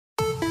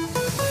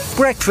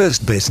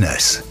Breakfast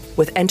Business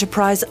with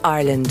Enterprise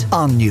Ireland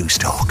on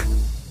Newstalk.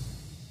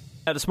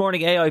 This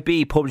morning,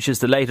 AIB publishes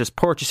the latest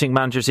Purchasing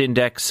Managers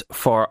Index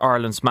for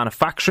Ireland's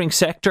manufacturing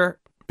sector.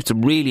 It's a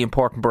really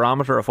important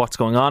barometer of what's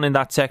going on in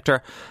that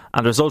sector,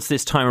 and the results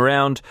this time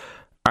around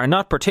are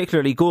not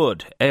particularly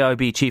good.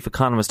 AIB Chief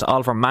Economist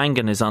Oliver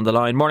Mangan is on the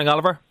line. Morning,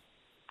 Oliver.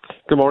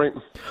 Good morning.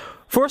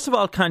 First of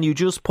all, can you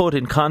just put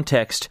in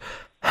context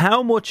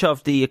how much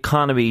of the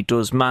economy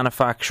does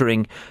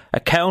manufacturing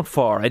account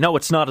for? I know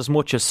it's not as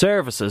much as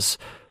services,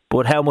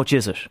 but how much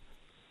is it?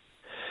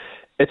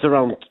 It's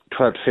around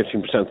 12 to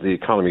 15% of the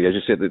economy. As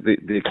you say,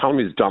 the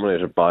economy is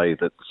dominated by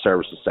the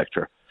services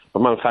sector,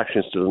 but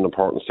manufacturing is still an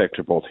important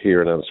sector both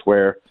here and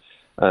elsewhere,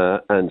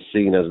 and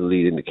seen as a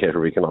lead indicator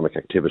of economic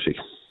activity.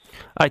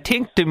 I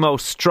think the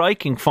most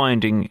striking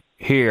finding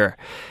here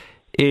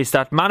is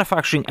that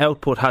manufacturing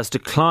output has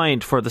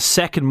declined for the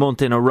second month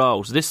in a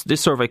row. So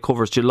this survey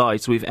covers July,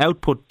 so we've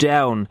output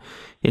down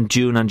in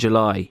June and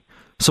July.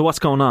 So what's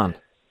going on?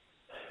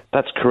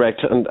 That's correct,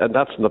 and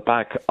that's on the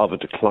back of a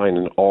decline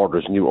in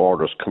orders, new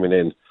orders coming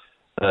in.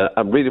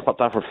 And really what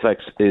that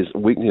reflects is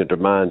weakening of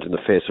demand in the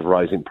face of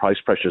rising price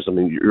pressures. I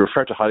mean, you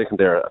referred to Heineken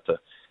there at the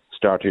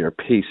start of your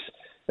piece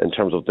in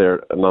terms of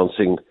their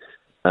announcing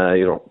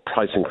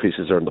price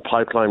increases are in the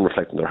pipeline,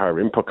 reflecting their higher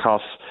input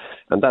costs.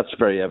 And that's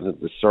very evident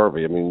in the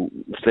survey. I mean,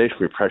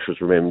 inflationary pressures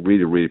remain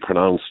really, really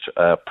pronounced.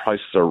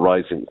 Prices are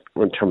rising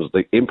in terms of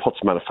the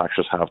inputs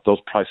manufacturers have. Those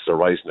prices are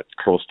rising at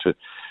close to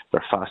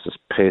their fastest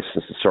pace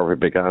since the survey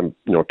began,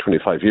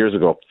 25 years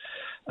ago.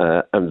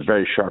 And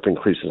very sharp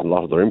increases in a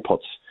lot of their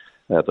inputs.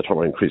 The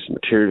total increase in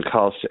material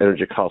costs,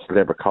 energy costs,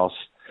 labour costs.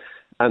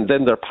 And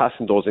then they're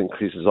passing those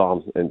increases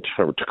on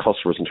to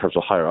customers in terms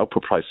of higher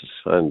output prices.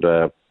 And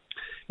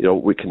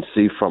we can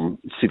see from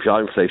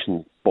CPI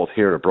inflation, both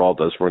here and abroad,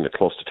 that it's running at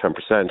close to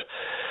 10%.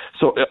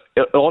 So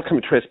it all can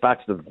be traced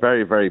back to the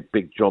very, very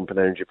big jump in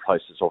energy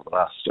prices over the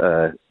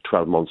last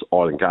 12 months,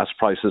 oil and gas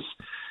prices.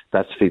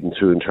 That's feeding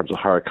through in terms of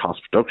higher cost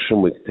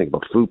production. We can think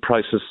about food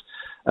prices.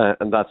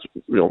 And that's,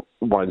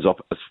 winds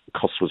up as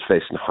customers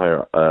facing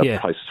higher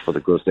prices for the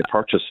goods they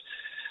purchase.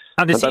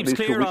 And it seems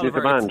clear,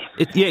 Oliver,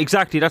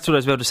 exactly. That's what I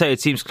was about to say.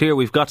 It seems clear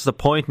we've got to the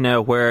point now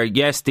where,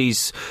 yes,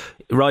 these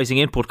rising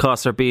input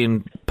costs are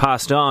being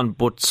passed on,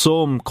 but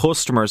some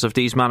customers of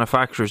these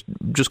manufacturers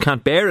just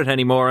can't bear it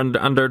anymore and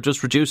they're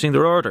just reducing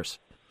their orders.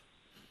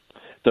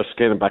 They're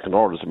scaling back on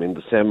orders. I mean,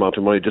 the same amount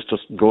of money just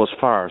doesn't go as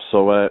far.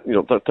 So,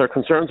 there are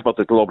concerns about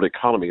the global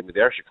economy. I mean,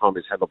 the Irish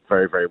economy has held up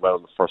very, very well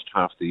in the first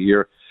half of the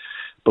year.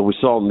 But we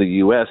saw in the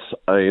US,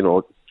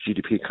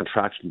 GDP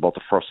contraction in both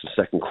the first and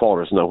second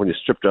quarters. Now, when you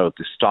stripped out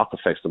the stock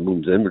effects, the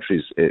moves in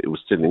inventories, it was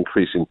still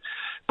increasing.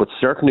 But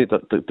certainly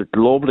the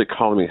global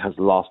economy has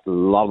lost a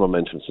lot of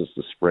momentum since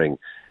the spring.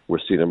 We're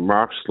seeing a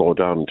marked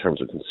slowdown in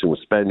terms of consumer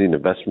spending,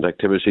 investment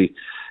activity,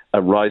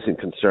 and rising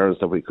concerns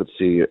that we could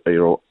see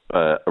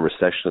a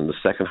recession in the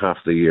second half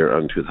of the year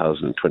in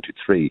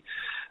 2023.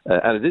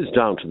 And it is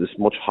down to this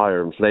much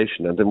higher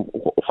inflation. And then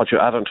what you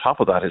add on top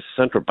of that is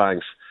central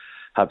banks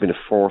have been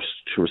forced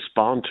to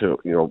respond to,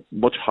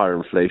 much higher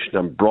inflation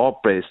and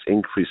broad-based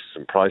increases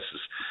in prices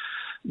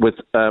with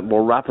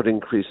more rapid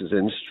increases in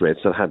interest rates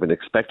than had been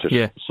expected.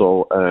 Yeah.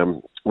 So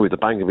with the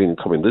Bank of England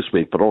coming this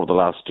week, but over the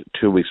last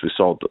 2 weeks we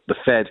saw the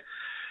Fed,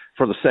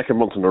 for the second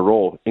month in a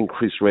row,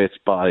 increase rates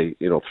by,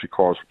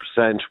 0.75%.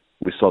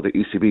 We saw the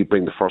ECB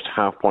bring the first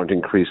half-point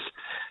increase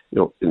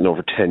in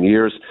over 10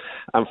 years,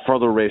 and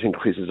further rate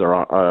increases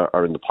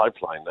are in the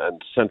pipeline. And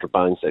central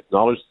banks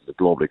acknowledge that the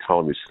global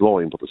economy is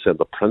slowing, but they said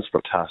the principal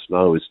task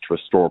now is to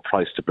restore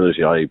price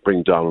stability, i.e.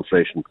 bring down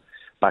inflation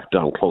back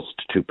down close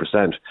to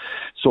 2%.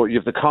 So you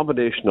have the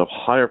combination of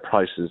higher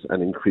prices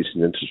and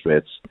increasing interest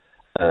rates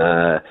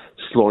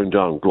slowing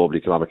down global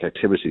economic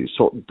activity.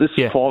 So this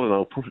fall in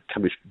output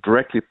can be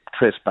directly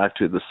traced back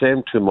to the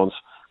same 2 months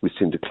we've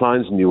seen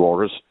declines in new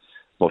orders,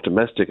 both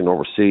domestic and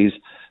overseas,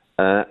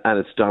 and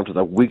it's down to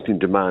that weakening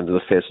demand in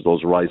the face of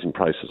those rising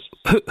prices.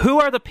 Who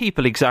are the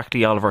people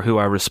exactly, Oliver, who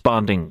are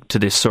responding to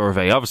this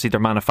survey? Obviously,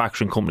 they're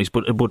manufacturing companies,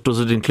 but does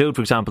it include,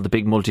 for example, the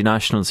big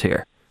multinationals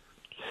here?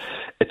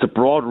 It's a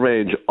broad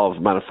range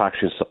of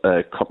manufacturing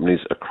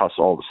companies across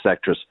all the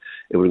sectors.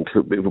 It would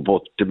include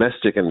both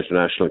domestic and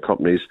international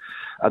companies,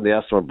 and they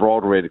ask them a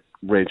broad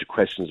range of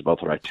questions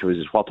about their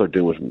activities, what they're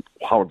doing,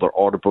 how their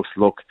order books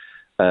look,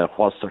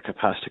 what's their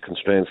capacity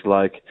constraints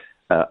like,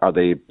 are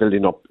they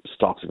building up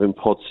stocks of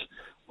inputs,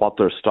 what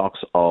their stocks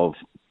of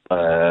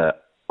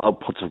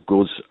outputs of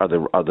goods, are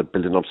they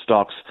building up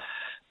stocks,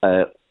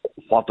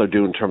 what they're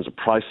doing in terms of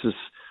prices,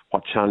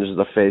 what challenges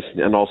they're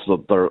facing, and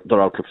also their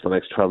outlook for the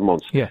next 12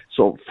 months. Yeah.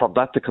 So from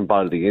that to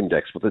compile the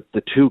index, but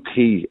the two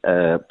key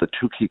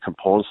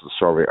components of the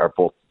survey are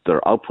both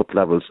their output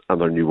levels and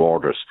their new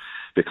orders,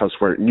 because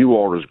where new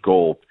orders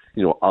go,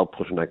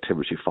 output and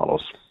activity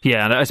follows.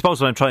 Yeah, and I suppose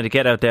what I'm trying to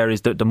get out there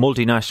is that the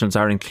multinationals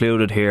are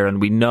included here,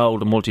 and we know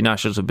the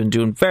multinationals have been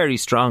doing very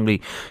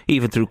strongly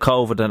even through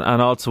COVID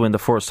and also in the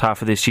first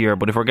half of this year.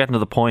 But if we're getting to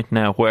the point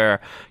now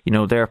where,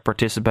 they're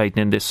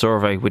participating in this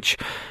survey, which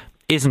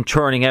isn't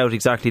churning out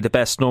exactly the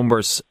best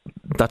numbers.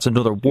 That's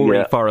another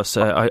worry for us,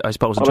 I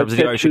suppose, in terms of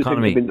the Irish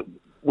economy.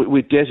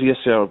 We data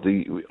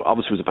yesterday,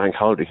 obviously it was a bank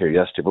holiday here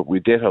yesterday, but we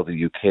data out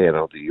the UK and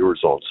out the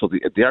Eurozone. So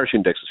the Irish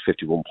index is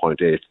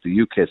 51.8,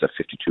 the UK is at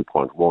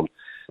 52.1,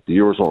 the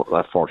Eurozone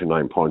at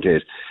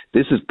 49.8.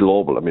 This is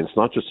global. I mean, it's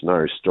not just an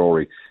Irish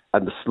story.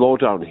 And the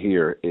slowdown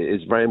here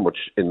is very much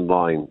in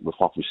line with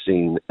what we've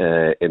seen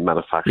in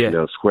manufacturing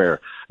elsewhere.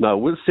 Now,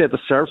 we'll say the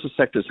services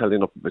sector is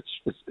holding up a bit,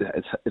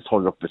 it's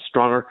holding up a bit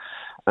stronger.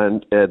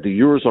 And the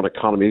Eurozone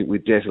economy, we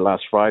dated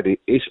last Friday,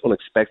 it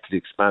unexpectedly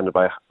expanded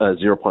by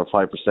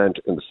 0.5%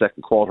 in the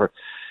second quarter.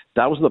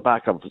 That was on the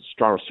back of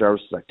stronger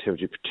services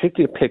activity,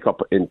 particularly a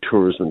pickup in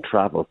tourism and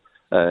travel.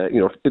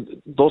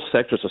 Those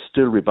sectors are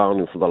still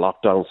rebounding from the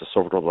lockdowns that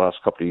suffered over the last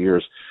couple of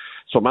years.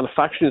 So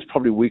manufacturing is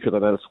probably weaker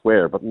than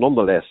elsewhere, but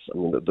nonetheless, I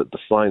mean, the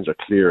signs are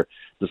clear.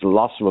 There's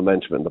lots of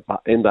momentum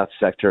in that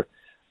sector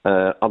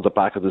on the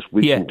back of this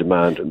weakening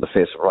demand in the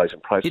face of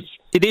rising prices.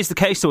 It is the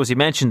case, though, as you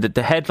mentioned, that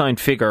the headline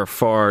figure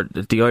for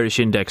the Irish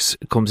index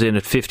comes in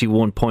at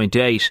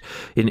 51.8.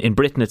 In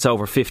Britain, it's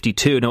over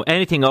 52. Now,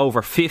 anything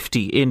over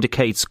 50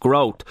 indicates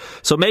growth.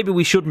 So maybe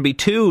we shouldn't be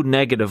too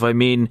negative. I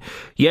mean,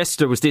 yes,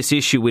 there was this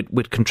issue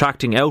with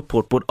contracting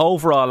output, but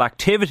overall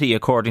activity,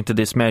 according to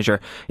this measure,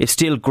 is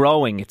still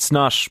growing. It's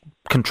not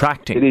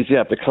contracting. It is,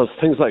 because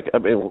things like, I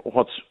mean,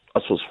 what's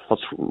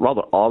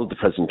rather odd at the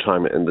present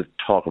time in the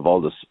talk of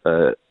all this,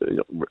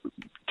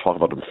 talk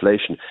about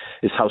inflation,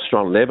 is how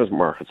strong labour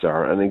markets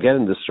are. And again,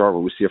 in this survey,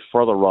 we see a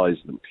further rise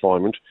in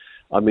employment.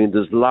 I mean,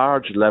 there's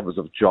large levels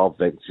of job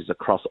vacancies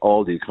across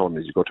all the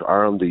economies. You go to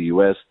Ireland, the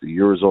US, the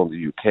Eurozone,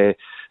 the UK.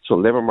 So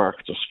labour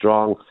markets are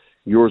strong.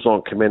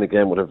 Eurozone came in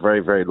again with a very,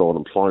 very low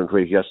unemployment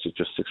rate yesterday,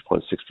 just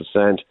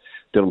 6.6%.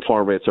 The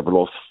unemployment rates are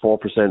below 4%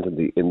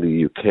 in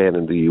the UK and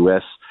in the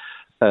US.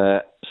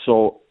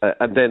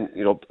 And then,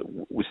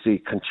 we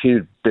see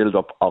continued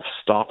build-up of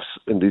stocks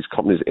in these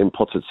companies,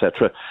 inputs,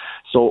 etc.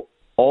 So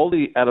all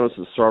the elements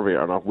of the survey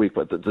are not weak,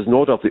 but there's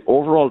no doubt the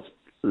overall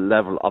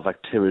level of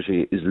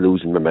activity is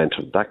losing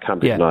momentum. That can't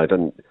be denied.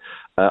 And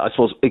I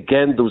suppose,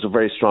 again, there was a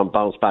very strong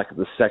bounce back in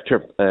the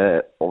sector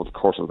over the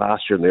course of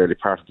last year and the early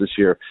part of this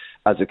year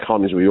as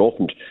economies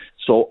reopened.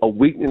 So a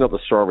weakening of the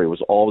survey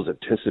was always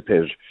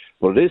anticipated,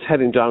 but it is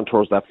heading down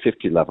towards that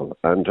 50 level.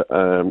 And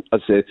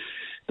I'd say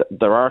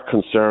there are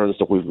concerns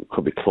that we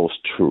could be close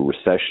to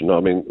recession. I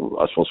mean,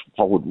 I suppose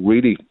what would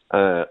really,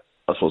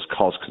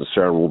 cause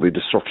concern will be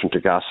disruption to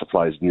gas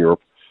supplies in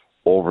Europe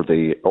over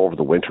the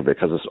winter,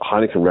 because as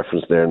Heineken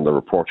referenced there in the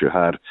report you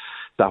had,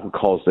 that would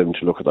cause them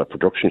to look at their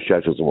production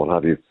schedules and what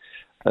have you.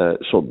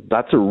 So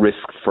that's a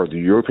risk for the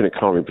European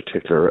economy in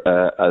particular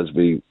as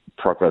we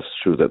progress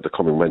through the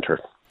coming winter.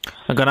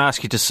 I'm going to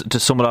ask you to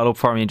sum it all up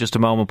for me in just a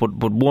moment,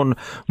 but one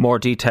more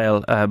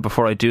detail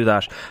before I do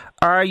that.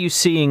 Are you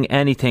seeing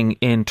anything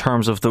in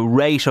terms of the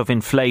rate of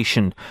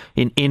inflation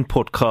in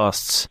input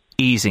costs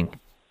easing?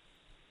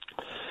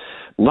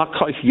 Not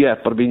quite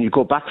yet, but I mean, you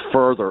go back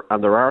further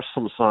and there are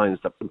some signs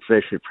that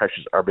inflationary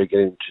pressures are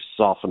beginning to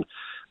soften.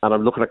 And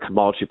I'm looking at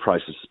commodity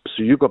prices.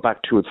 So you go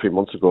back 2 or 3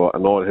 months ago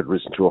and oil had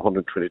risen to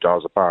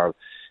 $120 a barrel.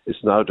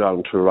 It's now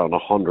down to around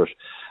 $100.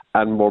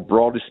 And more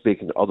broadly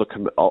speaking, other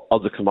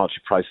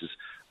commodity prices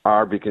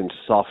are beginning to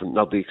soften.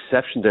 Now, the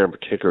exception there in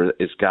particular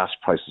is gas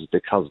prices,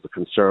 because of the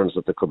concerns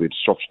that there could be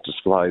disruption to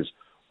supplies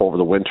over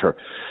the winter.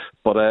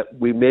 But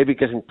we may be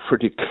getting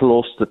pretty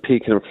close to the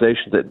peak in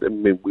inflation. I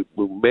mean, we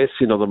may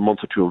see another month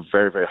or two of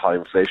very, very high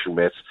inflation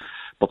rates,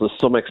 but there's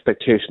some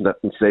expectation that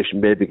inflation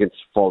may begin to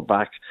fall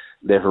back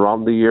later on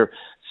in the year.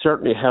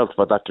 Certainly helped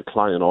by that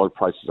decline in oil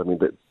prices. I mean,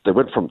 they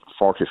went from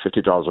 $40,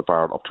 $50 a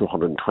barrel up to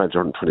 $120,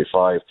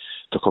 $125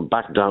 to come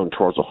back down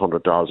towards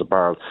 $100 a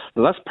barrel.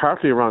 Now, that's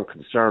partly around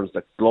concerns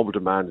that global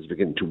demand is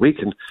beginning to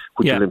weaken,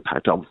 which will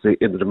impact, obviously,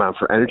 in the demand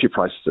for energy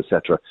prices,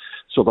 etc.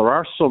 So there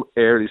are some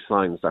early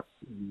signs that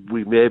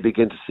we may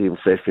begin to see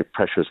inflationary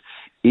pressures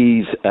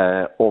ease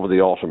over the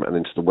autumn and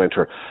into the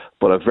winter,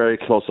 but a very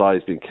close eye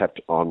is being kept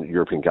on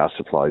European gas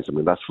supplies. I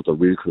mean, that's what the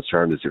real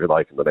concern is, if you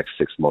like, in the next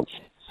 6 months.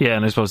 Yeah,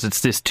 and I suppose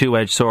it's this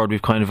two-edged sword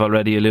we've kind of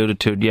already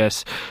alluded to.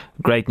 Yes,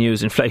 great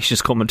news, inflation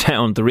is coming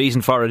down. The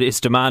reason for it is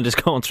demand is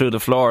going through the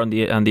floor and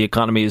the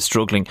economy is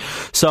struggling.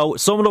 So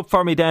sum it up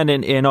for me then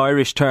in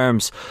Irish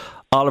terms.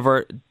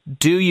 Oliver,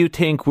 do you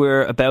think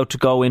we're about to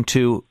go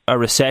into a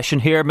recession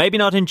here? Maybe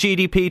not in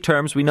GDP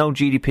terms. We know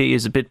GDP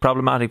is a bit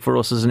problematic for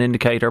us as an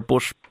indicator,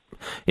 but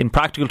in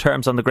practical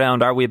terms on the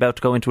ground, are we about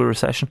to go into a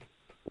recession?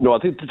 No, I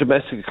think the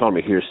domestic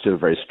economy here is still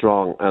very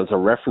strong. As a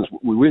reference,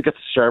 we will get the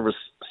service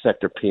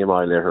sector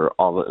PMI later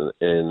on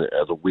in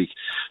the week,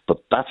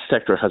 but that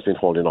sector has been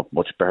holding up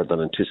much better than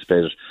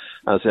anticipated.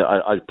 As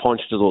I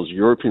point to those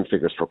European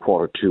figures for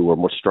Q2 were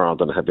much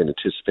stronger than had been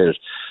anticipated.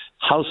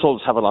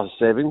 Households have a lot of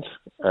savings,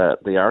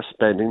 they are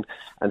spending,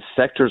 and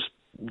sectors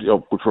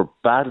which were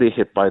badly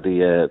hit by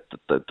the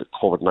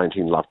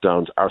COVID-19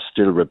 lockdowns are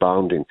still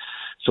rebounding.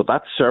 So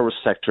that service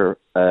sector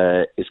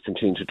is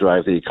continuing to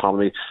drive the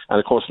economy. And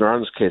of course, in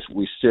Ireland's case,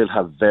 we still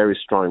have very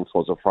strong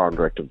flows of foreign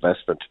direct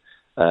investment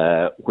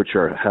which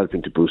are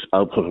helping to boost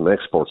output and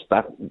exports.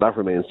 That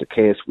remains the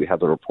case. We have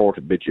the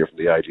reported mid-year from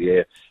the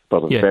IDA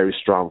about a very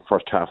strong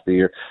first half of the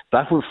year.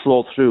 That will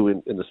flow through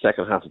in the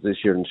second half of this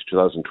year into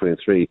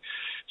 2023.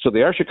 So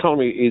the Irish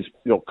economy is,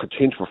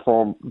 continuing to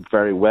perform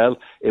very well.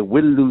 It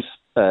will lose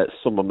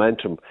some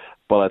momentum,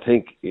 but I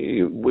think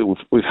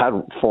we've had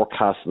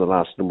forecasts in the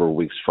last number of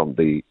weeks from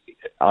the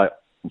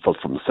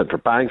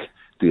central bank,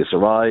 the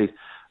SRI,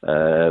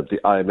 the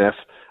IMF,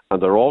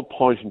 and they're all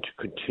pointing to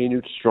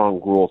continued strong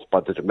growth by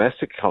the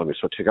domestic economy.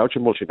 So take out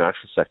your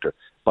multinational sector,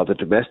 by the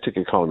domestic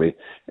economy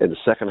in the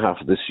second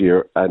half of this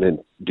year and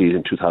indeed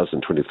in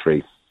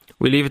 2023.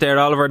 We leave it there,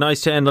 Oliver.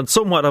 Nice to end on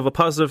somewhat of a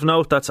positive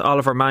note. That's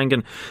Oliver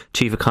Mangan,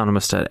 Chief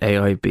Economist at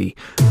AIB.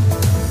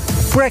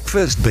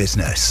 Breakfast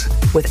Business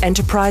with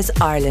Enterprise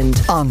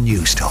Ireland on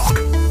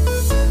Newstalk.